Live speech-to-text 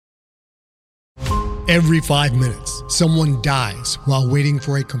Every 5 minutes, someone dies while waiting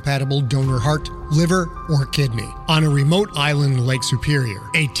for a compatible donor heart, liver, or kidney. On a remote island in Lake Superior,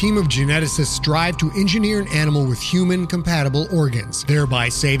 a team of geneticists strive to engineer an animal with human-compatible organs, thereby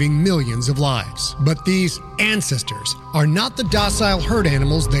saving millions of lives. But these ancestors are not the docile herd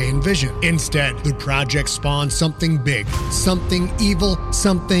animals they envision. Instead, the project spawns something big, something evil,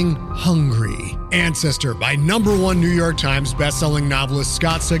 something hungry. Ancestor by #1 New York Times bestselling novelist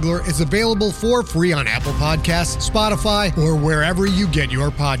Scott Sigler is available for free on Apple Podcasts, Spotify, or wherever you get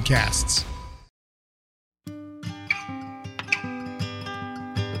your podcasts.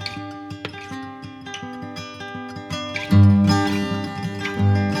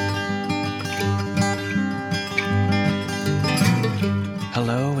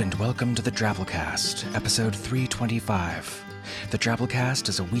 Hello and welcome to the Drabblecast, episode 325. The Drabblecast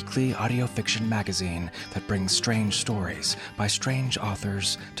is a weekly audio fiction magazine that brings strange stories by strange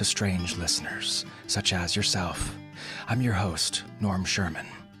authors to strange listeners, such as yourself. I'm your host, Norm Sherman.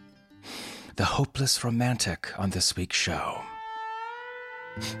 The hopeless romantic on this week's show.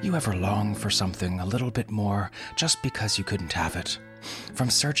 You ever long for something a little bit more just because you couldn't have it? From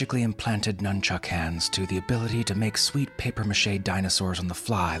surgically implanted nunchuck hands to the ability to make sweet papier-mâché dinosaurs on the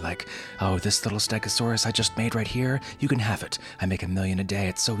fly, like, oh, this little stegosaurus I just made right here, you can have it. I make $1 million a day,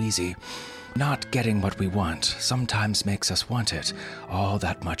 it's so easy. Not getting what we want sometimes makes us want it all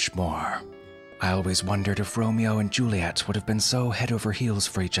that much more. I always wondered if Romeo and Juliet would have been so head over heels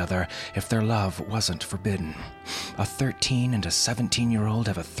for each other if their love wasn't forbidden. A 13 and a 17-year-old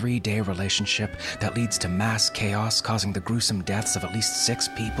have a 3-day relationship that leads to mass chaos, causing the gruesome deaths of at least 6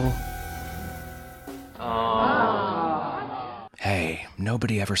 people. Aww. Hey,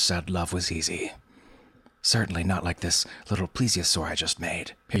 nobody ever said love was easy. Certainly not like this little plesiosaur I just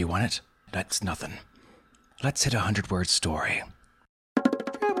made. Here, you want it? That's nothing. Let's hit a 100-word story.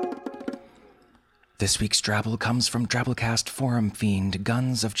 This week's Drabble comes from Drabblecast forum fiend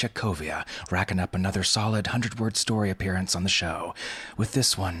Guns of Chekhovia, racking up another solid 100-word story appearance on the show, with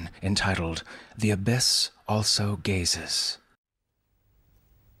this one entitled, The Abyss Also Gazes.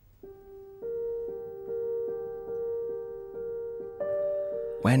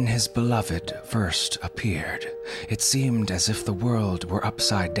 When his beloved first appeared, it seemed as if the world were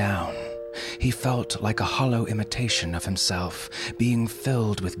upside down. He felt like a hollow imitation of himself, being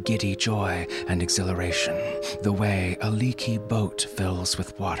filled with giddy joy and exhilaration, the way a leaky boat fills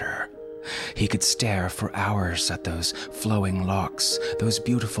with water. He could stare for hours at those flowing locks, those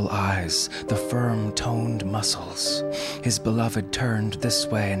beautiful eyes, the firm, toned muscles. His beloved turned this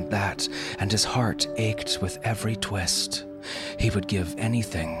way and that, and his heart ached with every twist. He would give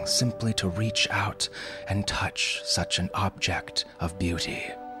anything simply to reach out and touch such an object of beauty.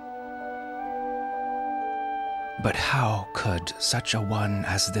 But how could such a one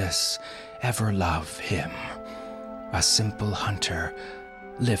as this ever love him? A simple hunter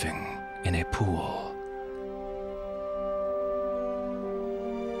living in a pool.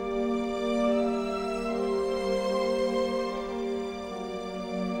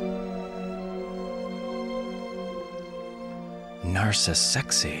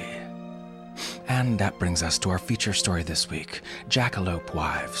 Narcissexy. And that brings us to our feature story this week, Jackalope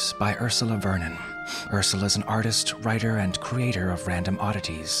Wives by Ursula Vernon. Ursula is an artist, writer, and creator of random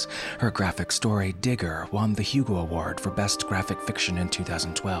oddities. Her graphic story, Digger, won the Hugo Award for Best Graphic Fiction in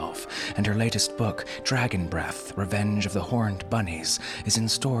 2012, and her latest book, Dragon Breath, Revenge of the Horned Bunnies, is in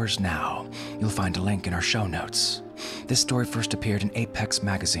stores now. You'll find a link in our show notes. This story first appeared in Apex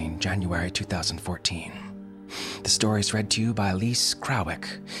magazine, January 2014. The story is read to you by Elise Krawick.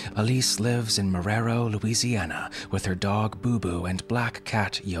 Elise lives in Marrero, Louisiana, with her dog Boo Boo and black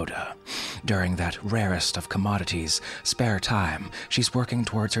cat Yoda. During that rarest of commodities, spare time, she's working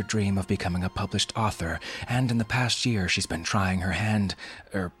towards her dream of becoming a published author, and in the past year she's been trying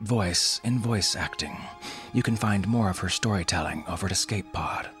her voice in voice acting. You can find more of her storytelling over at Escape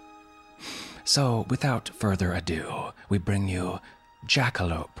Pod. So, without further ado, we bring you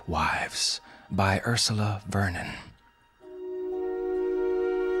Jackalope Wives by Ursula Vernon.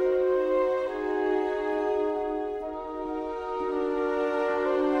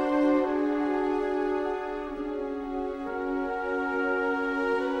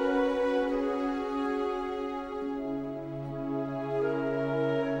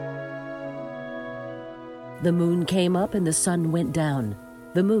 The moon came up and the sun went down.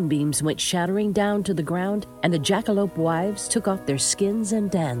 The moonbeams went shattering down to the ground, and the Jackalope wives took off their skins and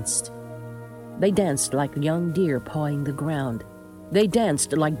danced. They danced like young deer pawing the ground. They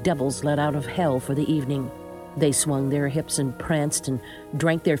danced like devils let out of hell for the evening. They swung their hips and pranced and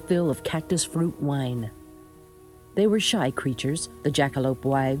drank their fill of cactus fruit wine. They were shy creatures, the Jackalope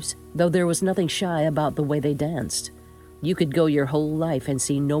wives, though there was nothing shy about the way they danced. You could go your whole life and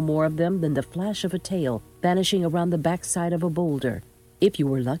see no more of them than the flash of a tail vanishing around the backside of a boulder. If you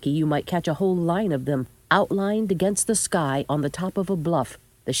were lucky, you might catch a whole line of them outlined against the sky on the top of a bluff,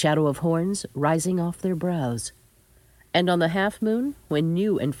 the shadow of horns rising off their brows. And on the half-moon, when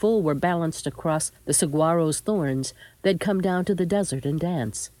new and full were balanced across the saguaro's thorns, they'd come down to the desert and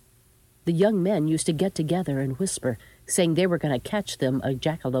dance. The young men used to get together and whisper, saying they were going to catch them a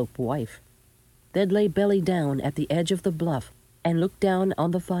jackalope wife. They'd lay belly down at the edge of the bluff and look down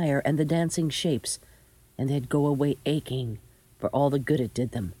on the fire and the dancing shapes, and they'd go away aching for all the good it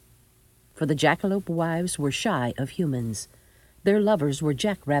did them. For the jackalope wives were shy of humans. Their lovers were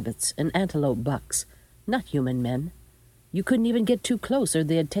jackrabbits and antelope bucks, not human men. You couldn't even get too close or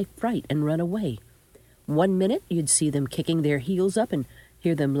they'd take fright and run away. One minute you'd see them kicking their heels up and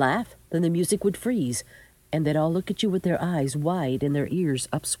hear them laugh, then the music would freeze, and they'd all look at you with their eyes wide and their ears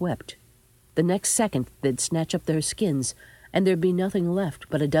upswept. The next second they'd snatch up their skins, and there'd be nothing left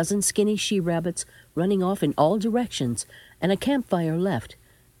but a dozen skinny she-rabbits running off in all directions, and a campfire left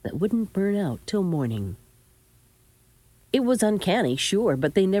that wouldn't burn out till morning. It was uncanny, sure,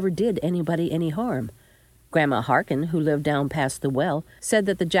 but they never did anybody any harm. Grandma Harkin, who lived down past the well, said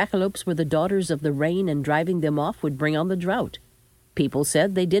that the jackalopes were the daughters of the rain and driving them off would bring on the drought. People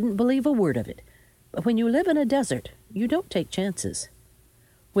said they didn't believe a word of it, but when you live in a desert, you don't take chances.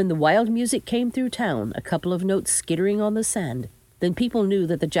 When the wild music came through town, a couple of notes skittering on the sand, then people knew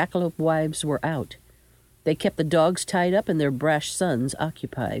that the jackalope wives were out. They kept the dogs tied up and their brash sons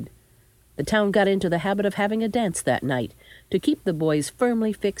occupied. The town got into the habit of having a dance that night to keep the boys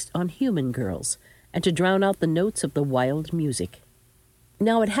firmly fixed on human girls and to drown out the notes of the wild music.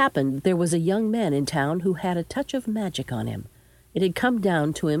 Now it happened there was a young man in town who had a touch of magic on him. It had come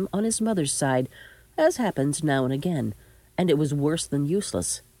down to him on his mother's side, as happens now and again, and it was worse than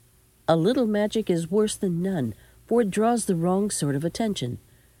useless. A little magic is worse than none, for it draws the wrong sort of attention.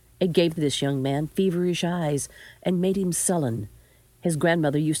 It gave this young man feverish eyes and made him sullen. His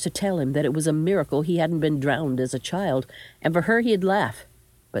grandmother used to tell him that it was a miracle he hadn't been drowned as a child, and for her he'd laugh,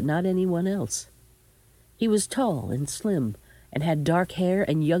 but not anyone else. He was tall and slim, and had dark hair,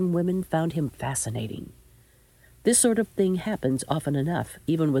 and young women found him fascinating. This sort of thing happens often enough,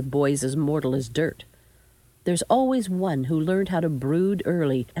 even with boys as mortal as dirt. There's always one who learned how to brood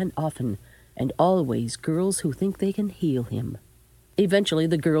early and often, and always girls who think they can heal him. Eventually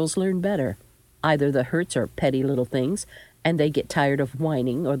the girls learn better. Either the hurts are petty little things, and they get tired of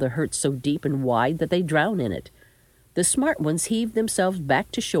whining, or the hurt's so deep and wide that they drown in it. The smart ones heave themselves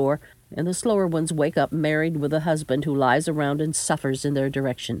back to shore, and the slower ones wake up married with a husband who lies around and suffers in their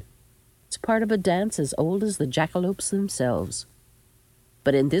direction. It's part of a dance as old as the jackalopes themselves.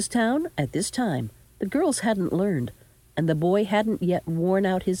 But in this town, at this time, the girls hadn't learned, and the boy hadn't yet worn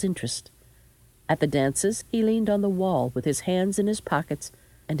out his interest. At the dances, he leaned on the wall with his hands in his pockets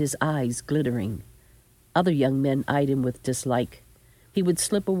and his eyes glittering. Other young men eyed him with dislike. He would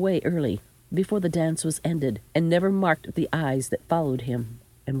slip away early, before the dance was ended, and never marked the eyes that followed him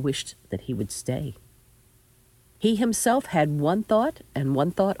and wished that he would stay. He himself had one thought, and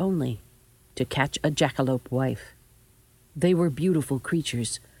one thought only: to catch a jackalope wife. They were beautiful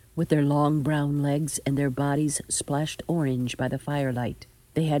creatures, with their long brown legs and their bodies splashed orange by the firelight.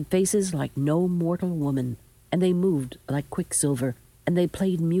 They had faces like no mortal woman, and they moved like quicksilver, and they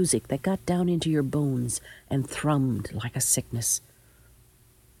played music that got down into your bones and thrummed like a sickness.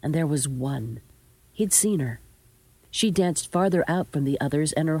 And there was one. He'd seen her. She danced farther out from the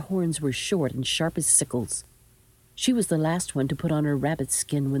others, and her horns were short and sharp as sickles. She was the last one to put on her rabbit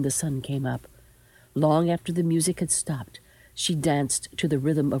skin when the sun came up. Long after the music had stopped, she danced to the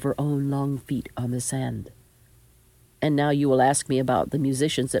rhythm of her own long feet on the sand. And now you will ask me about the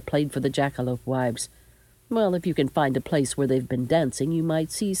musicians that played for the jackalope wives. Well, if you can find a place where they've been dancing, you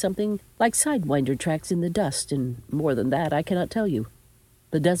might see something like sidewinder tracks in the dust, and more than that I cannot tell you.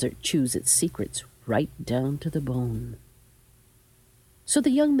 The desert chews its secrets right down to the bone. So the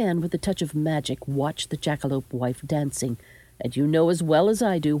young man with the touch of magic watched the jackalope wife dancing, and you know as well as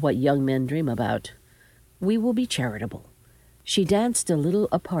I do what young men dream about. We will be charitable. She danced a little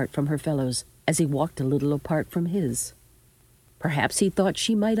apart from her fellows, as he walked a little apart from his. Perhaps he thought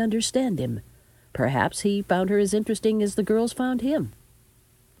she might understand him. Perhaps he found her as interesting as the girls found him.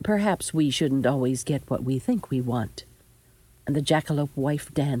 Perhaps we shouldn't always get what we think we want. And the jackalope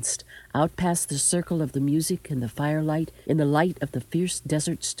wife danced, out past the circle of the music and the firelight, in the light of the fierce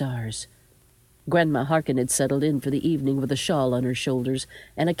desert stars. Grandma Harkin had settled in for the evening with a shawl on her shoulders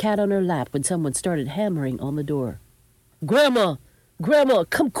and a cat on her lap when someone started hammering on the door. "Grandma! Grandma,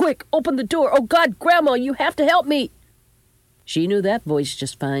 come quick, open the door. Oh, God, Grandma, you have to help me. She knew that voice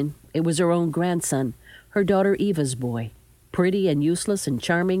just fine. It was her own grandson, her daughter Eva's boy, pretty and useless and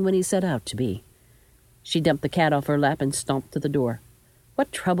charming when he set out to be. She dumped the cat off her lap and stomped to the door.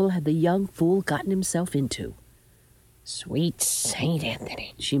 What trouble had the young fool gotten himself into? Sweet Saint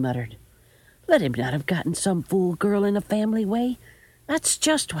Anthony, she muttered. Let him not have gotten some fool girl in a family way. That's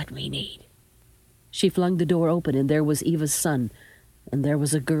just what we need. She flung the door open, and there was Eva's son, and there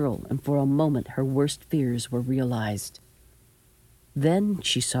was a girl, and for a moment her worst fears were realized. Then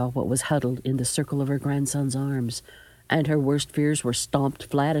she saw what was huddled in the circle of her grandson's arms, and her worst fears were stomped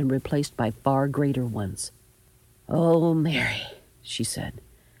flat and replaced by far greater ones. Oh, Mary, she said.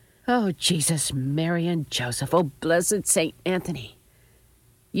 Oh, Jesus, Mary, and Joseph. Oh, blessed St. Anthony.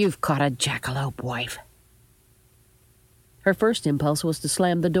 You've caught a jackalope, wife. Her first impulse was to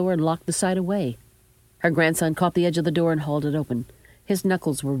slam the door and lock the side away. Her grandson caught the edge of the door and hauled it open. His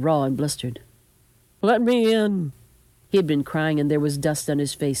knuckles were raw and blistered. Let me in. He had been crying, and there was dust on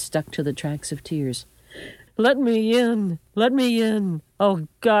his face stuck to the tracks of tears. Let me in. Let me in. Oh,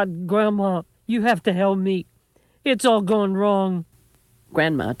 God, Grandma, you have to help me. It's all gone wrong.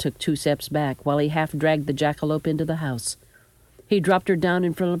 Grandma took 2 steps back while he half-dragged the jackalope into the house. He dropped her down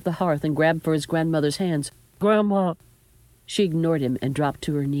in front of the hearth and grabbed for his grandmother's hands. Grandma. She ignored him and dropped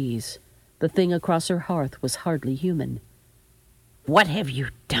to her knees. The thing across her hearth was hardly human. What have you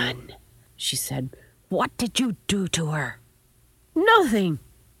done? She said. What did you do to her? Nothing,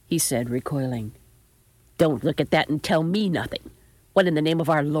 he said, recoiling. Don't look at that and tell me nothing. What in the name of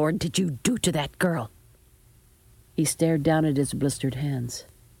our Lord did you do to that girl? He stared down at his blistered hands.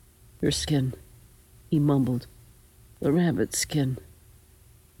 Her skin, he mumbled. The rabbit skin.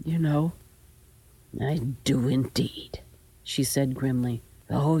 You know. I do indeed, she said grimly.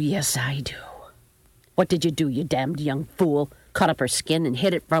 Oh, yes, I do. What did you do, you damned young fool? Cut up her skin and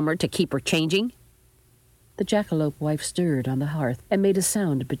hid it from her to keep her changing? The jackalope wife stirred on the hearth and made a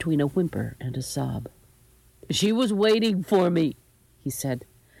sound between a whimper and a sob. She was waiting for me, he said.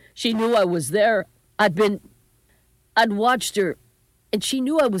 She knew I was there. I'd watched her, and she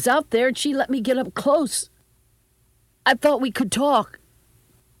knew I was out there, and she let me get up close. I thought we could talk.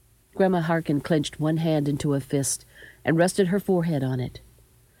 Grandma Harkin clenched one hand into a fist and rested her forehead on it.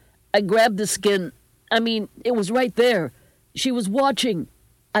 I grabbed the skin. It was right there. She was watching.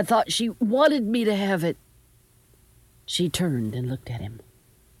 I thought she wanted me to have it. She turned and looked at him.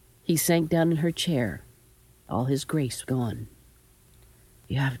 He sank down in her chair, all his grace gone.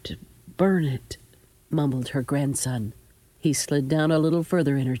 You have to burn it, mumbled her grandson. He slid down a little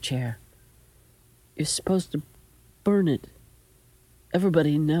further in her chair. You're supposed to burn it.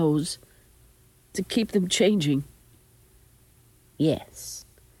 Everybody knows. To keep them changing. Yes,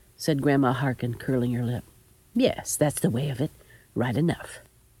 said Grandma Harkin, curling her lip. Yes, that's the way of it. Right enough.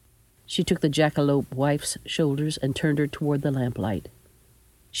 She took the jackalope wife's shoulders and turned her toward the lamplight.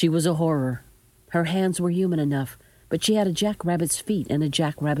 She was a horror. Her hands were human enough, but she had a jackrabbit's feet and a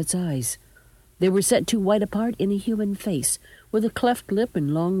jackrabbit's eyes. They were set too wide apart in a human face, with a cleft lip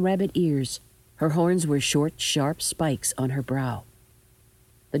and long rabbit ears. Her horns were short, sharp spikes on her brow.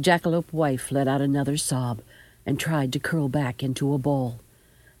 The jackalope wife let out another sob and tried to curl back into a ball.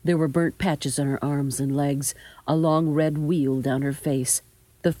 There were burnt patches on her arms and legs, a long red wheal down her face.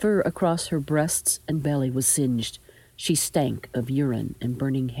 The fur across her breasts and belly was singed. She stank of urine and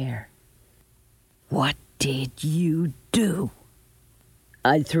burning hair. What did you do?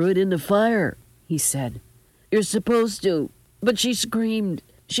 I threw it in the fire, he said. You're supposed to. But she screamed.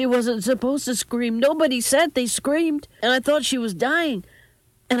 She wasn't supposed to scream. Nobody said they screamed. And I thought she was dying.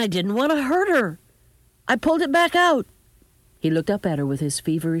 And I didn't want to hurt her. I pulled it back out. He looked up at her with his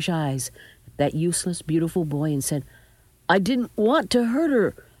feverish eyes, that useless, beautiful boy, and said, I didn't want to hurt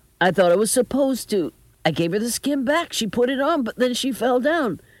her. I thought I was supposed to. I gave her the skin back. She put it on, but then she fell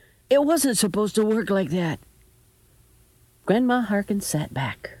down. It wasn't supposed to work like that. Grandma Harkin sat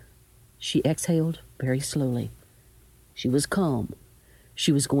back. She exhaled very slowly. She was calm.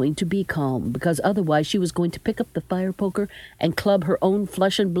 She was going to be calm, because otherwise she was going to pick up the fire poker and club her own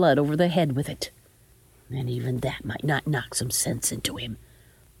flesh and blood over the head with it. And even that might not knock some sense into him.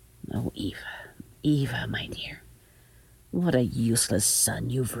 Oh, Eva, my dear. What a useless son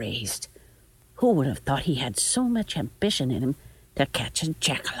you've raised. Who would have thought he had so much ambition in him to catch a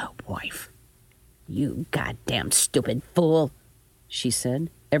jackalope wife? You goddamn stupid fool, she said,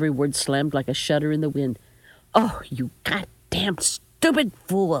 every word slammed like a shutter in the wind. Oh, you goddamn stupid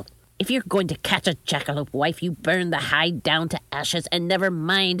fool. If you're going to catch a jackalope wife, you burn the hide down to ashes and never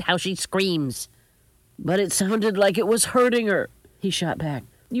mind how she screams. But it sounded like it was hurting her, he shot back.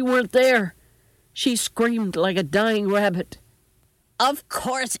 You weren't there. She screamed like a dying rabbit. Of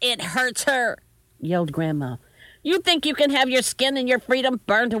course it hurts her, yelled Grandma. You think you can have your skin and your freedom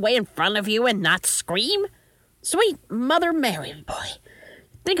burned away in front of you and not scream? Sweet Mother Mary, boy,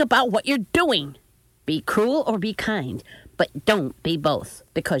 think about what you're doing. Be cruel or be kind, but don't be both,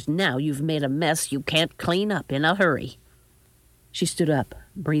 because now you've made a mess you can't clean up in a hurry. She stood up,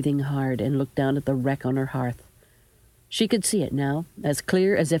 breathing hard, and looked down at the wreck on her hearth. She could see it now, as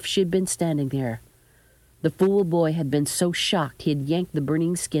clear as if she'd been standing there. The fool boy had been so shocked he had yanked the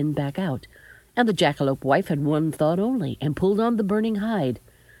burning skin back out, and the jackalope wife had one thought only, and pulled on the burning hide.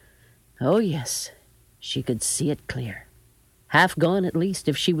 Oh, yes, she could see it clear. Half gone, at least,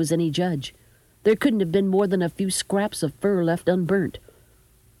 if she was any judge. There couldn't have been more than a few scraps of fur left unburnt.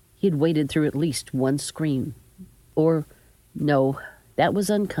 He had waded through at least one scream. Or, no, that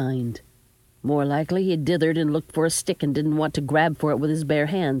was unkind. More likely he had dithered and looked for a stick and didn't want to grab for it with his bare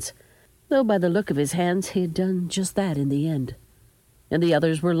hands, though by the look of his hands he had done just that in the end. And the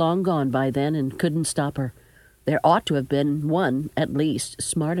others were long gone by then and couldn't stop her. There ought to have been one, at least,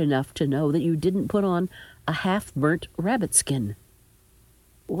 smart enough to know that you didn't put on a half-burnt rabbit skin.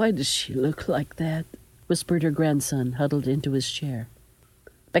 "Why does she look like that?" whispered her grandson, huddled into his chair.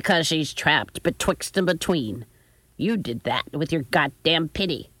 Because she's trapped betwixt and between. You did that with your goddamn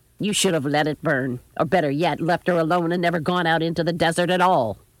pity. You should have let it burn, or better yet, left her alone and never gone out into the desert at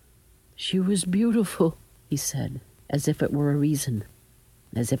all. "She was beautiful," he said, as if it were a reason,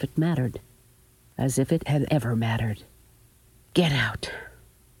 as if it mattered, as if it had ever mattered. "Get out,"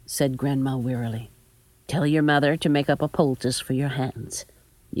 said Grandma wearily. Tell your mother to make up a poultice for your hands.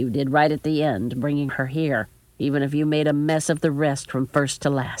 You did right at the end, bringing her here, even if you made a mess of the rest from first to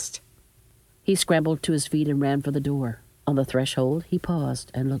last." He scrambled to his feet and ran for the door. On the threshold, he paused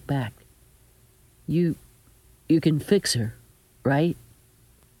and looked back. You can fix her, right?"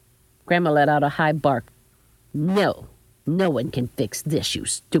 Grandma let out a high bark. No one can fix this, you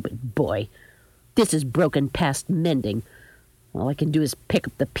stupid boy. This is broken past mending. All I can do is pick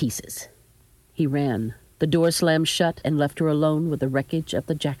up the pieces. He ran. The door slammed shut and left her alone with the wreckage of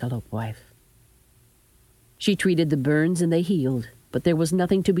the jackalope wife. She treated the burns and they healed, but there was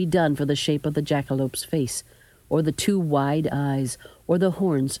nothing to be done for the shape of the jackalope's face, or the two wide eyes, or the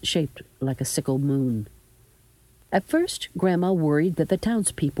horns shaped like a sickle moon. At first, Grandma worried that the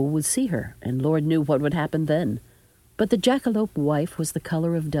townspeople would see her, and Lord knew what would happen then. But the jackalope wife was the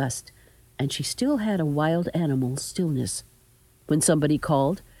color of dust, and she still had a wild animal stillness. When somebody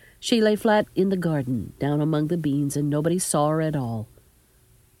called, she lay flat in the garden, down among the beans, and nobody saw her at all.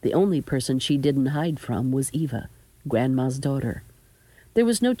 The only person she didn't hide from was Eva, Grandma's daughter. There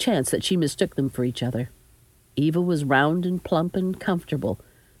was no chance that she mistook them for each other. Eva was round and plump and comfortable,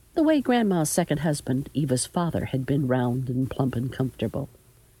 the way Grandma's second husband, Eva's father, had been round and plump and comfortable.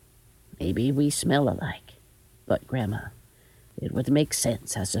 "Maybe we smell alike," thought Grandma. "It would make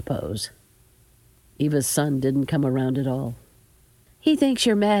sense, I suppose." Eva's son didn't come around at all. "He thinks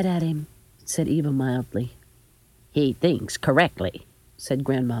you're mad at him," said Eva mildly. "He thinks correctly," said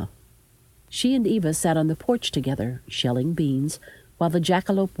Grandma. She and Eva sat on the porch together, shelling beans, while the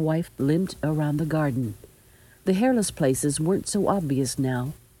jackalope wife limped around the garden. The hairless places weren't so obvious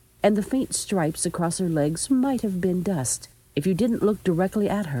now, and the faint stripes across her legs might have been dust. If you didn't look directly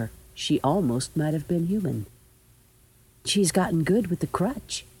at her, she almost might have been human. "She's gotten good with the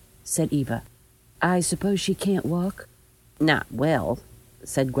crutch," said Eva. "I suppose she can't walk?" "Not well,"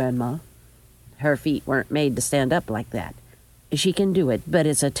 said Grandma. "Her feet weren't made to stand up like that. She can do it, but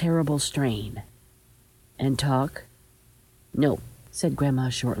it's a terrible strain." "And talk?" "No," said Grandma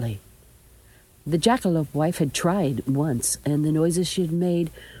shortly. The jackalope wife had tried once, and the noises she had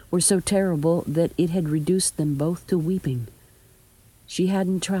made were so terrible that it had reduced them both to weeping. She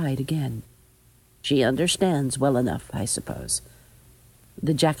hadn't tried again. "She understands well enough, I suppose."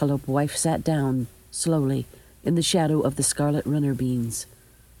 The jackalope wife sat down, slowly, in the shadow of the scarlet runner beans.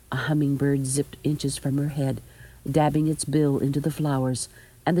 A hummingbird zipped inches from her head, dabbing its bill into the flowers,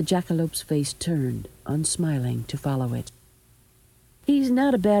 and the jackalope's face turned, unsmiling, to follow it. "He's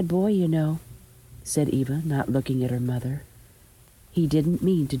not a bad boy, you know," said Eva, not looking at her mother. "He didn't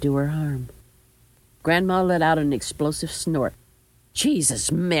mean to do her harm." Grandma let out an explosive snort.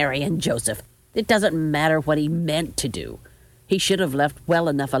 "Jesus, Mary and Joseph, it doesn't matter what he meant to do. He should have left well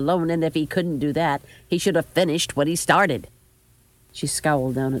enough alone, and if he couldn't do that, he should have finished what he started." She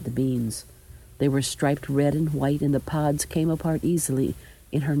scowled down at the beans. They were striped red and white, and the pods came apart easily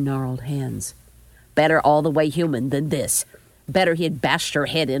in her gnarled hands. "Better all the way human than this. Better he had bashed her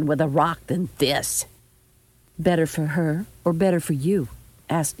head in with a rock than this." "Better for her, or better for you?"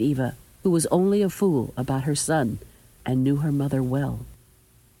 asked Eva, who was only a fool about her son and knew her mother well.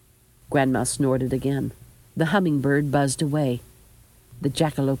 Grandma snorted again. The hummingbird buzzed away. The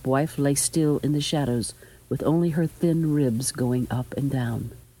jackalope wife lay still in the shadows, with only her thin ribs going up and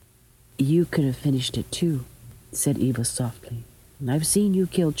down. "You could have finished it too," said Eva softly. "I've seen you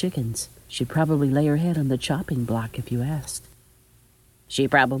kill chickens. She'd probably lay her head on the chopping block if you asked." She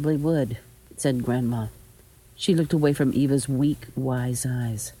probably would, said Grandma. She looked away from Eva's weak, wise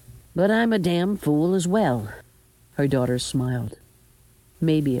eyes. "But I'm a damn fool as well." Her daughter smiled.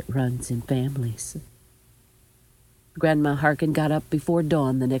 "Maybe it runs in families." Grandma Harkin got up before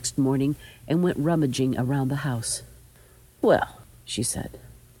dawn the next morning and went rummaging around the house. "Well," she said.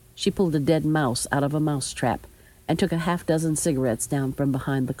 She pulled a dead mouse out of a mouse trap and took a half-dozen cigarettes down from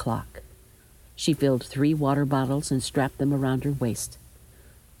behind the clock. She filled 3 water bottles and strapped them around her waist.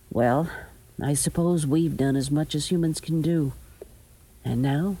 "Well, I suppose we've done as much as humans can do, and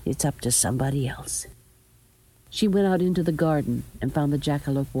now it's up to somebody else." She went out into the garden and found the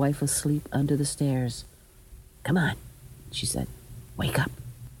jackalope wife asleep under the stairs. "Come on," she said. "Wake up."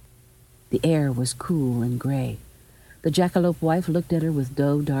 The air was cool and gray. The jackalope wife looked at her with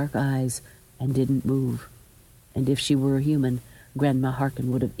doe-dark eyes and didn't move. And if she were a human, Grandma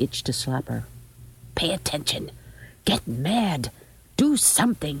Harkin would have itched to slap her. "Pay attention. Get mad. Do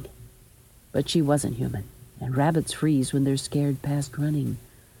something." But she wasn't human, and rabbits freeze when they're scared past running.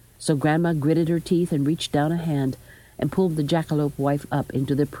 So Grandma gritted her teeth and reached down a hand and pulled the jackalope wife up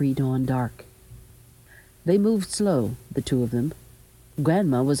into the pre-dawn dark. They moved slow, the 2 of them.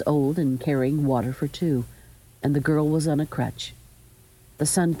 Grandma was old and carrying water for 2, and the girl was on a crutch. The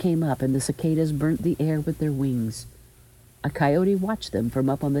sun came up and the cicadas burnt the air with their wings. A coyote watched them from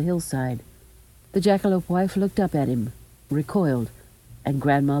up on the hillside. The jackalope wife looked up at him, recoiled, and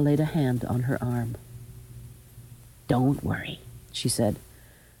Grandma laid a hand on her arm. "Don't worry," she said.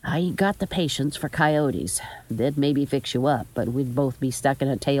 "I ain't got the patience for coyotes. They'd maybe fix you up, but we'd both be stuck in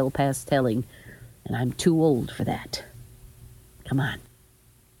a tale past telling, and I'm too old for that. Come on."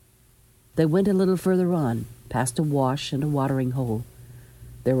 They went a little further on, past a wash and a watering hole.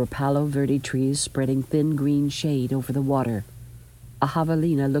 There were Palo Verde trees spreading thin green shade over the water. A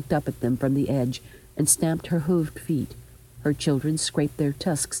javelina looked up at them from the edge and stamped her hooved feet. Her children scraped their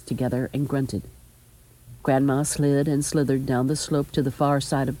tusks together and grunted. Grandma slid and slithered down the slope to the far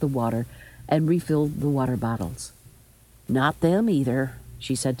side of the water and refilled the water bottles. "Not them either,"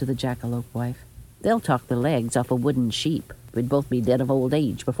 she said to the jackalope wife. "They'll talk the legs off a wooden sheep. We'd both be dead of old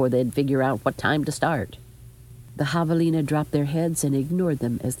age before they'd figure out what time to start." The javelina dropped their heads and ignored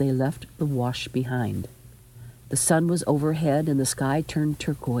them as they left the wash behind. The sun was overhead and the sky turned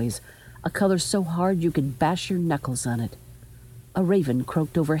turquoise, a color so hard you could bash your knuckles on it. A raven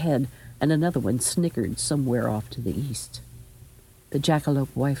croaked overhead, and another one snickered somewhere off to the east. The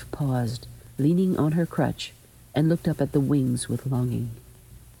jackalope wife paused, leaning on her crutch, and looked up at the wings with longing.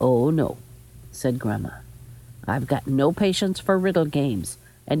 "Oh, no," said Grandma. "I've got no patience for riddle games,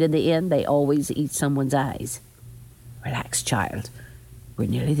 and in the end they always eat someone's eyes. Relax, child. We're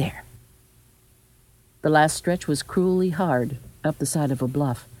nearly there." The last stretch was cruelly hard, up the side of a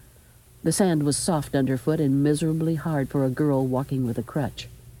bluff. The sand was soft underfoot and miserably hard for a girl walking with a crutch.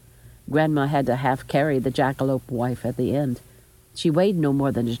 Grandma had to half-carry the jackalope wife at the end. She weighed no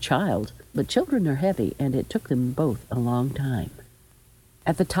more than a child, but children are heavy, and it took them both a long time.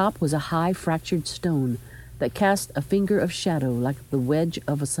 At the top was a high fractured stone that cast a finger of shadow like the wedge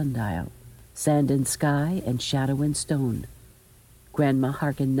of a sundial. Sand and sky and shadow and stone. Grandma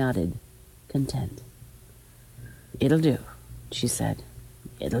Harkin nodded, content. "It'll do," she said.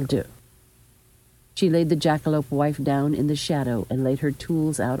 "It'll do." She laid the jackalope wife down in the shadow and laid her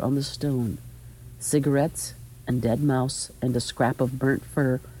tools out on the stone. Cigarettes, and dead mouse, and a scrap of burnt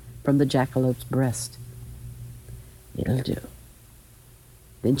fur from the jackalope's breast. "It'll do."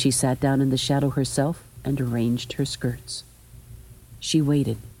 Then she sat down in the shadow herself and arranged her skirts. She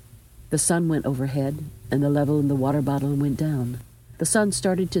waited. The sun went overhead, and the level in the water bottle went down. The sun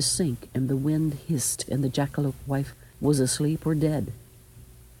started to sink, and the wind hissed, and the jackalope wife was asleep or dead.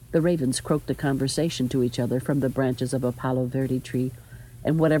 The ravens croaked a conversation to each other from the branches of a Palo Verde tree,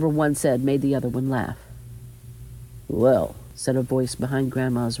 and whatever one said made the other one laugh. "Well," said a voice behind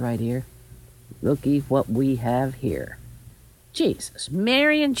Grandma's right ear, "looky what we have here." "Jesus,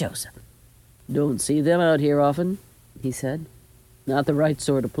 Mary and Joseph." "Don't see them out here often," he said. "Not the right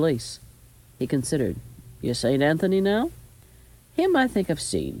sort of place." He considered. "You St. Anthony now?" "Him I think I've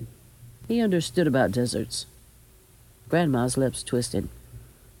seen." He understood about deserts. Grandma's lips twisted.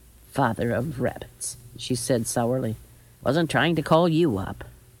 "Father of rabbits," she said sourly. "Wasn't trying to call you up."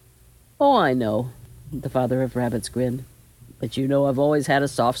 "Oh, I know," the father of rabbits grinned. "But you know I've always had a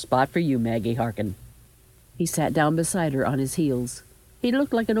soft spot for you, Maggie Harkin." He sat down beside her on his heels. He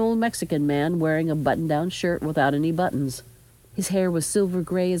looked like an old Mexican man wearing a button-down shirt without any buttons. His hair was silver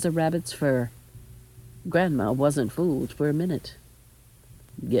gray as a rabbit's fur. Grandma wasn't fooled for a minute.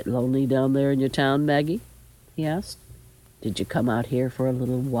 "Get lonely down there in your town, Maggie?" he asked. "Did you come out here for a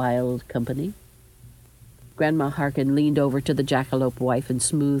little wild company?" Grandma Harkin leaned over to the jackalope wife and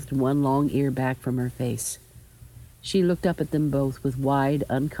smoothed one long ear back from her face. She looked up at them both with wide,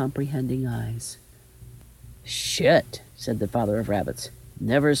 uncomprehending eyes. "Shit," said the father of rabbits.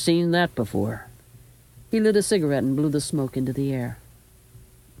 "Never seen that before." He lit a cigarette and blew the smoke into the air.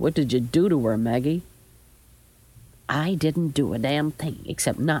 "What did you do to her, Maggie?" I didn't do a damn thing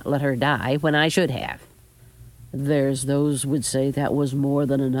except not let her die when I should have. "There's those would say that was more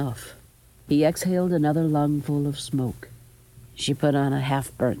than enough." He exhaled another lungful of smoke. She put on a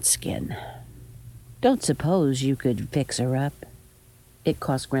half-burnt skin. Don't suppose you could fix her up?" It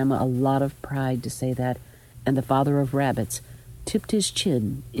cost Grandma a lot of pride to say that, and the father of rabbits tipped his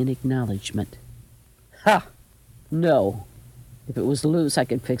chin in acknowledgement. "Ha! No. If it was loose, I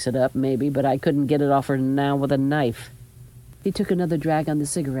could fix it up, maybe, but I couldn't get it off her now with a knife." He took another drag on the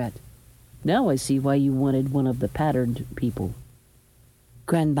cigarette. "Now I see why you wanted one of the patterned people."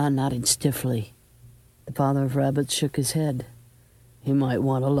 Grandma nodded stiffly. The father of rabbits shook his head. "He might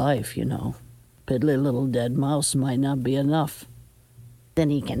want a life, you know. Piddly little dead mouse might not be enough." Then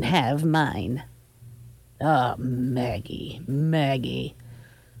he can have mine. "Ah, Maggie.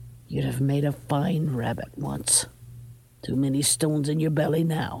 You'd have made a fine rabbit once. Too many stones in your belly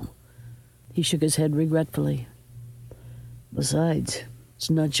now." He shook his head regretfully. "Besides, it's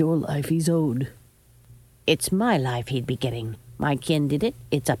not your life he's owed." It's my life he'd be getting. My kin did it.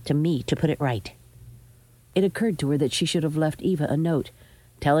 It's up to me to put it right." It occurred to her that she should have left Eva a note,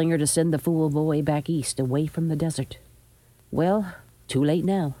 telling her to send the fool boy back east, away from the desert. Well, too late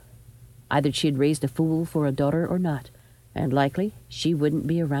now. Either she had raised a fool for a daughter or not, and likely she wouldn't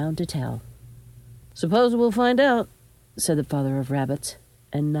be around to tell. "Suppose we'll find out," said the father of rabbits,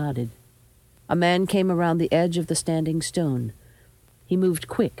 and nodded. A man came around the edge of the standing stone. He moved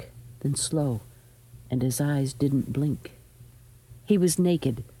quick, then slow, and his eyes didn't blink. He was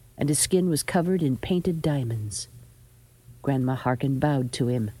naked, and his skin was covered in painted diamonds. Grandma Harkin bowed to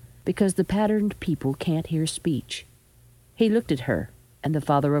him, because the patterned people can't hear speech. He looked at her, and the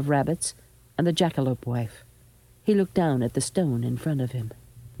father of rabbits, and the jackalope wife. He looked down at the stone in front of him.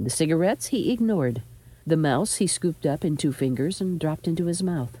 The cigarettes he ignored. The mouse he scooped up in 2 fingers and dropped into his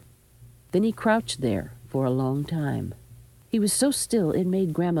mouth. Then he crouched there for a long time. He was so still it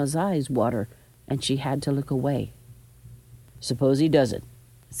made Grandma's eyes water, and she had to look away. "Suppose he does it,"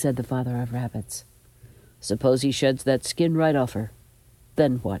 said the father of rabbits. "Suppose he sheds that skin right off her.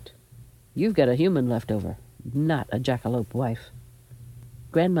 Then what? You've got a human left over, not a jackalope wife."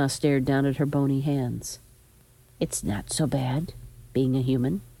 Grandma stared down at her bony hands. It's not so bad, being a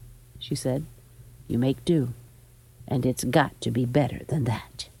human, she said. You make do. And it's got to be better than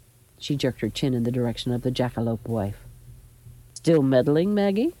that. She jerked her chin in the direction of the jackalope wife. "Still meddling,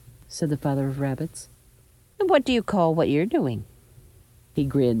 Maggie?" said the father of rabbits. And what do you call what you're doing? He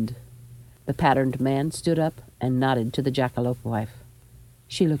grinned. The patterned man stood up and nodded to the jackalope wife.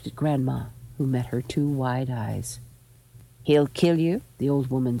 She looked at Grandma, who met her 2 wide eyes. He'll kill you, the old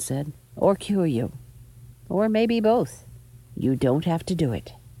woman said. or cure you. Or maybe both. You don't have to do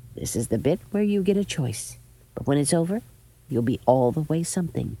it. This is the bit where you get a choice. But when it's over, you'll be all the way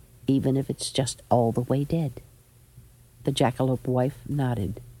something, even if it's just all the way dead. The jackalope wife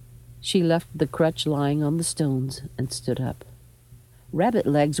nodded. She left the crutch lying on the stones and stood up. Rabbit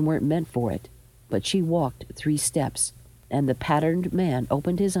legs weren't meant for it, but she walked 3 steps, and the patterned man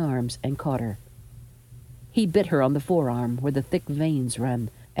opened his arms and caught her. He bit her on the forearm where the thick veins run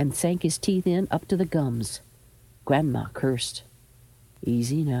and sank his teeth in up to the gums. Grandma cursed.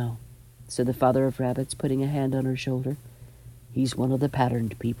 "Easy now," said the father of rabbits, putting a hand on her shoulder. "He's one of the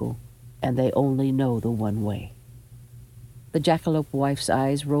patterned people, and they only know the one way." The jackalope wife's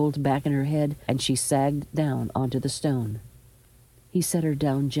eyes rolled back in her head, and she sagged down onto the stone. He set her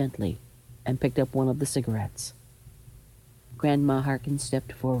down gently and picked up one of the cigarettes. Grandma Harkin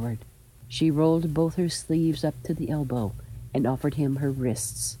stepped forward. She rolled both her sleeves up to the elbow and offered him her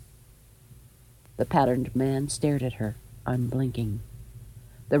wrists. The patterned man stared at her, unblinking.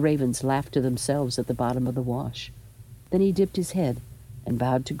 The ravens laughed to themselves at the bottom of the wash. Then he dipped his head and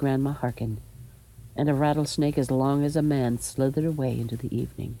bowed to Grandma Harkin, and a rattlesnake as long as a man slithered away into the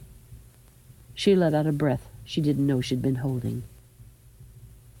evening. She let out a breath she didn't know she'd been holding.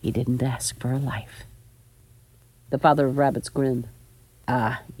 He didn't ask for a life. The father of rabbits grinned.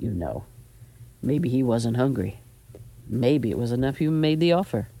 "Ah, you know. Maybe he wasn't hungry. Maybe it was enough you made the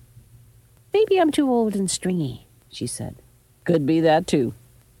offer." Maybe I'm too old and stringy, she said. "Could be that, too."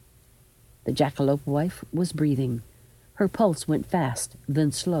 The jackalope wife was breathing. Her pulse went fast,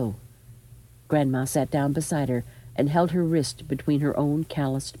 then slow. Grandma sat down beside her and held her wrist between her own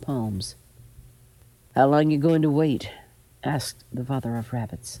calloused palms. "How long you going to wait?" asked the father of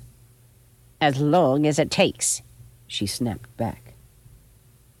rabbits. As long as it takes," she snapped back.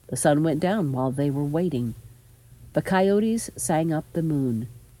 The sun went down while they were waiting. The coyotes sang up the moon.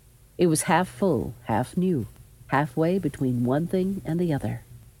 It was half full, half new, halfway between one thing and the other.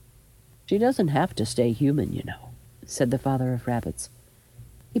 "She doesn't have to stay human, you know," said the father of rabbits.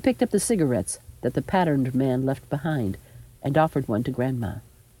 He picked up the cigarettes that the patterned man left behind and offered one to Grandma.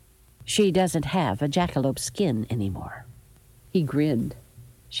 "She doesn't have a jackalope skin anymore." He grinned.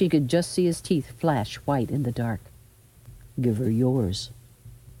 She could just see his teeth flash white in the dark. "Give her yours."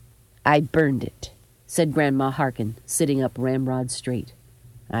 "I burned it," said Grandma Harkin, sitting up ramrod straight.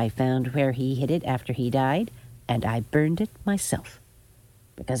 "I found where he hid it after he died, and I burned it myself.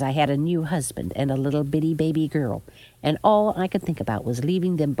 Because I had a new husband and a little bitty baby girl, and all I could think about was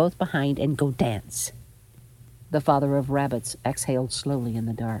leaving them both behind and go dance." The father of rabbits exhaled slowly in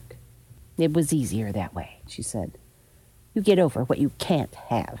the dark. "It was easier that way," she said. "You get over what you can't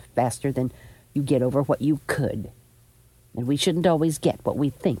have faster than you get over what you could. And we shouldn't always get what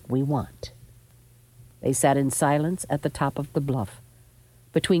we think we want." They sat in silence at the top of the bluff.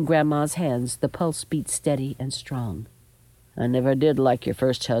 Between Grandma's hands, the pulse beat steady and strong. "I never did like your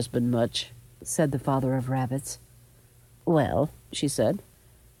first husband much," said the father of rabbits. "Well," she said.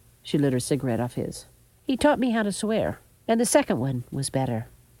 She lit her cigarette off his. "He taught me how to swear, and the second one was better."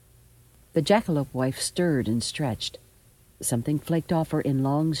 The jackalope wife stirred and stretched. Something flaked off her in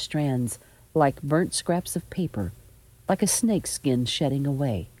long strands, like burnt scraps of paper, like a snake's skin shedding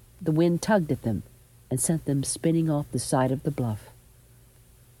away. The wind tugged at them and sent them spinning off the side of the bluff.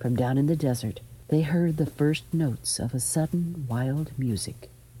 From down in the desert, they heard the first notes of a sudden wild music.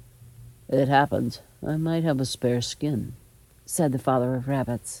 "It happens. I might have a spare skin," said the father of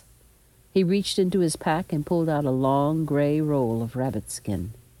rabbits. He reached into his pack and pulled out a long gray roll of rabbit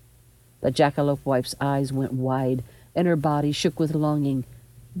skin. The jackalope wife's eyes went wide, and her body shook with longing,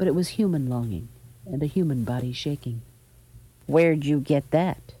 but it was human longing, and a human body shaking. "Where'd you get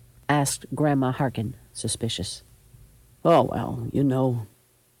that?" asked Grandma Harkin, suspicious. "Oh, well, you know."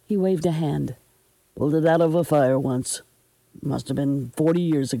 He waved a hand. "Pulled it out of a fire once. Must have been 40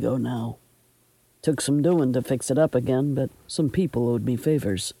 years ago now. Took some doing to fix it up again, but some people owed me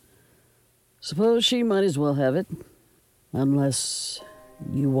favors. Suppose she might as well have it. Unless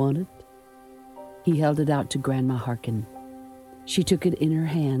you want it." He held it out to Grandma Harkin. She took it in her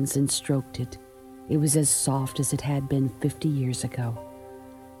hands and stroked it. It was as soft as it had been 50 years ago.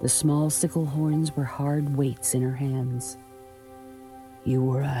 The small sickle horns were hard weights in her hands. "You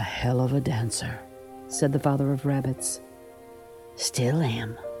were a hell of a dancer," said the father of rabbits. "Still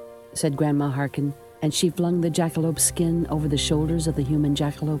am," said Grandma Harkin, and she flung the jackalope skin over the shoulders of the human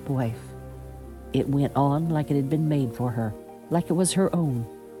jackalope wife. It went on like it had been made for her, like it was her own.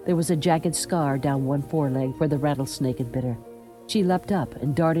 There was a jagged scar down one foreleg where the rattlesnake had bit her. She leapt up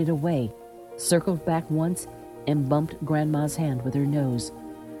and darted away, circled back once, and bumped Grandma's hand with her nose,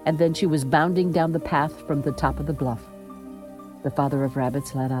 and then she was bounding down the path from the top of the bluff. The father of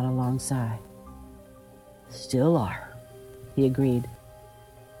rabbits let out a long sigh. "Still are," he agreed.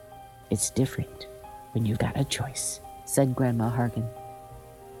 "It's different when you've got a choice," said Grandma Harkin.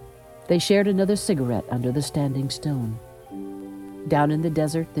 They shared another cigarette under the standing stone. Down in the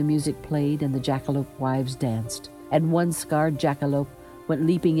desert, the music played and the jackalope wives danced, and one scarred jackalope went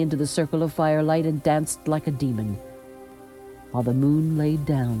leaping into the circle of firelight and danced like a demon, while the moon laid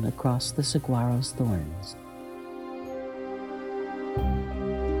down across the saguaro's thorns.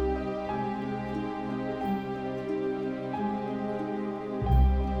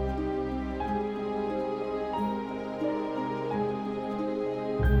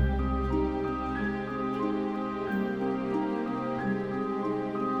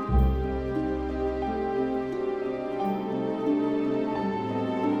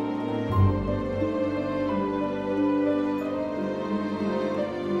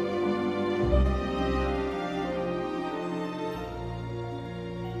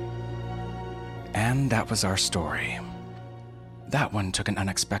 And that was our story. That one took an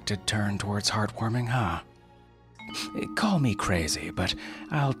unexpected turn towards heartwarming, huh? Call me crazy, but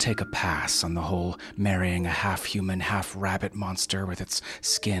I'll take a pass on the whole marrying a half-human, half-rabbit monster with its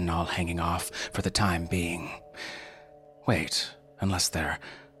skin all hanging off for the time being. Wait, unless they're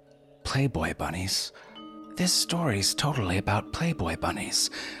Playboy bunnies. This story's totally about Playboy bunnies.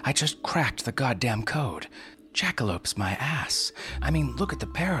 I just cracked the goddamn code. Jackalope's my ass. I mean, look at the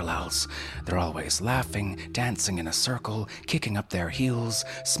parallels. They're always laughing, dancing in a circle, kicking up their heels,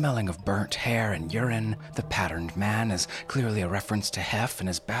 smelling of burnt hair and urine. The patterned man is clearly a reference to Hef in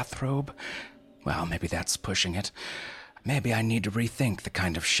his bathrobe. Well, maybe that's pushing it. Maybe I need to rethink the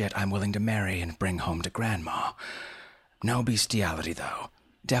kind of shit I'm willing to marry and bring home to Grandma. No bestiality, though.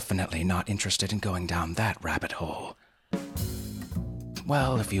 Definitely not interested in going down that rabbit hole.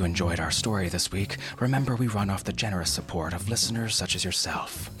 Well, if you enjoyed our story this week, remember we run off the generous support of listeners such as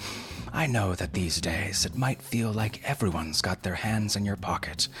yourself. I know that these days it might feel like everyone's got their hands in your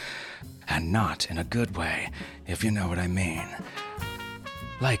pocket. And not in a good way, if you know what I mean.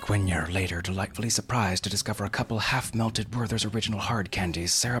 Like when you're later delightfully surprised to discover a couple half-melted Werther's Original hard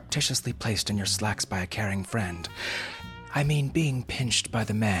candies surreptitiously placed in your slacks by a caring friend. I mean being pinched by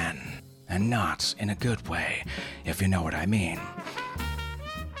the man, and not in a good way, if you know what I mean.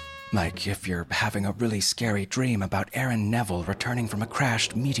 Like if you're having a really scary dream about Aaron Neville returning from a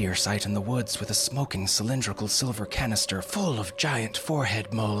crashed meteor site in the woods with a smoking cylindrical silver canister full of giant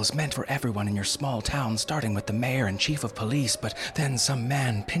forehead moles meant for everyone in your small town, starting with the mayor and chief of police, but then some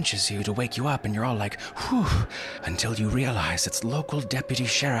man pinches you to wake you up and you're all like, whew, until you realize it's local deputy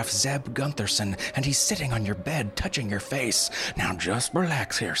sheriff Zeb Guntherson and he's sitting on your bed touching your face. Now just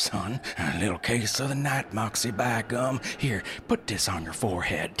relax here, son. A little case of the night moxie by gum. Here, put this on your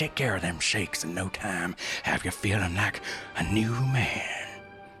forehead. Take care of them shakes in no time. Have you feeling like a new man.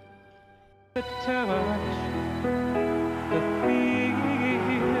 The touch, the feel.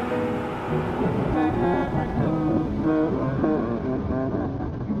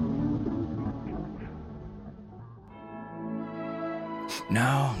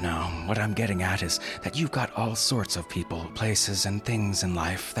 No, what I'm getting at is that you've got all sorts of people, places, and things in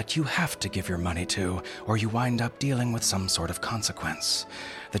life that you have to give your money to, or you wind up dealing with some sort of consequence.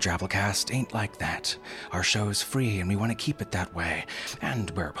 The Drabblecast ain't like that. Our show's free and we want to keep it that way,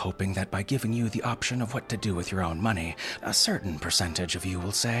 and we're hoping that by giving you the option of what to do with your own money, a certain percentage of you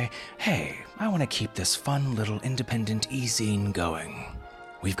will say, hey, I want to keep this fun little independent e-zine going.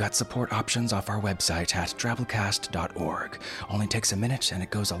 We've got support options off our website at drabblecast.org. Only takes a minute and it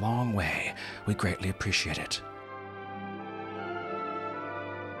goes a long way. We greatly appreciate it.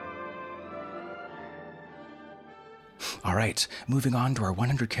 All right, moving on to our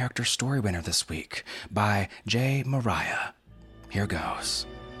 100-character story winner this week by J. Mariah. Here goes.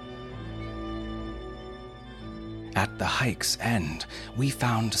 At the hike's end, we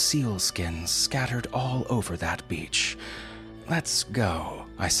found seal skins scattered all over that beach. Let's go,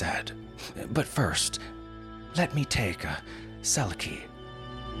 I said. But first, let me take a selkie.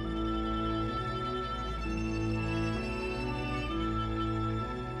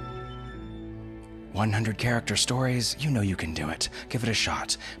 100-character stories, you know you can do it. Give it a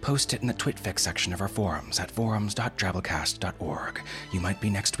shot. Post it in the TwitFix section of our forums at forums.drabblecast.org. You might be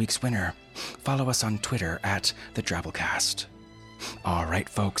next week's winner. Follow us on Twitter at the Drabblecast. All right,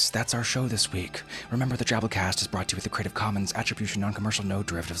 folks, that's our show this week. Remember, the Drabblecast is brought to you with the Creative Commons Attribution Non-Commercial No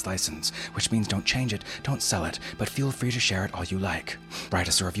Derivatives license, which means don't change it, don't sell it, but feel free to share it all you like. Write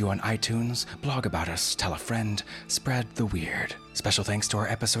us a review on iTunes, blog about us, tell a friend, spread the weird. Special thanks to our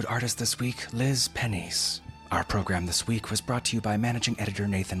episode artist this week, Liz Pennies. Our program this week was brought to you by Managing Editor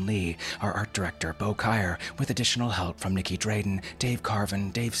Nathan Lee, our Art Director Bo Kyer, with additional help from Nikki Drayden, Dave Carvin,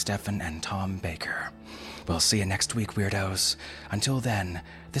 Dave Steffen, and Tom Baker. We'll see you next week, weirdos. Until then,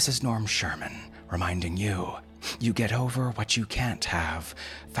 this is Norm Sherman, reminding you, you get over what you can't have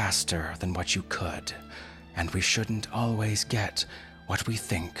faster than what you could, and we shouldn't always get what we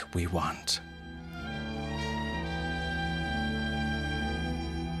think we want.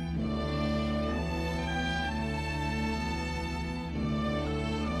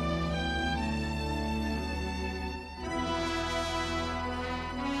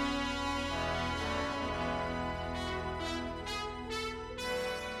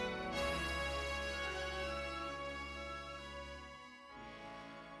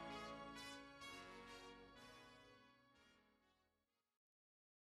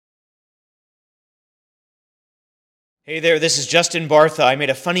 Hey there, this is Justin Bartha. I made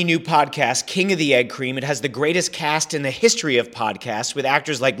a funny new podcast, King of the Egg Cream. It has the greatest cast in the history of podcasts with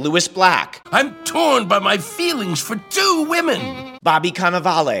actors like Louis Black. I'm torn by my feelings for two women. Bobby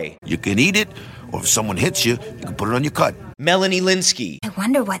Cannavale. You can eat it, or if someone hits you, you can put it on your cut. Melanie Linsky, I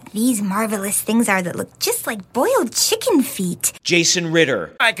wonder what these marvelous things are that look just like boiled chicken feet. Jason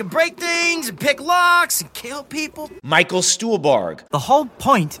Ritter, I can break things and pick locks and kill people. Michael Stuhlbarg, The whole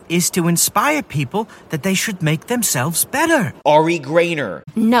point is to inspire people that they should make themselves better. Ari Grainer,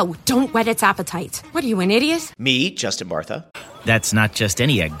 No, don't whet its appetite. What are you, an idiot? me, Justin Bartha, That's not just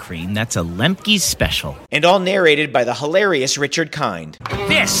any egg cream, that's a Lemke's special. and all narrated by the hilarious Richard Kind.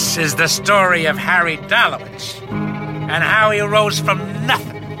 This is the story of Harry Dalowitz and how he rose from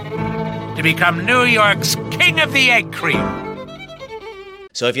nothing to become New York's King of the Egg Cream.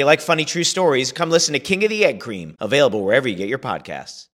 So if you like funny true stories, come listen to King of the Egg Cream, available wherever you get your podcasts.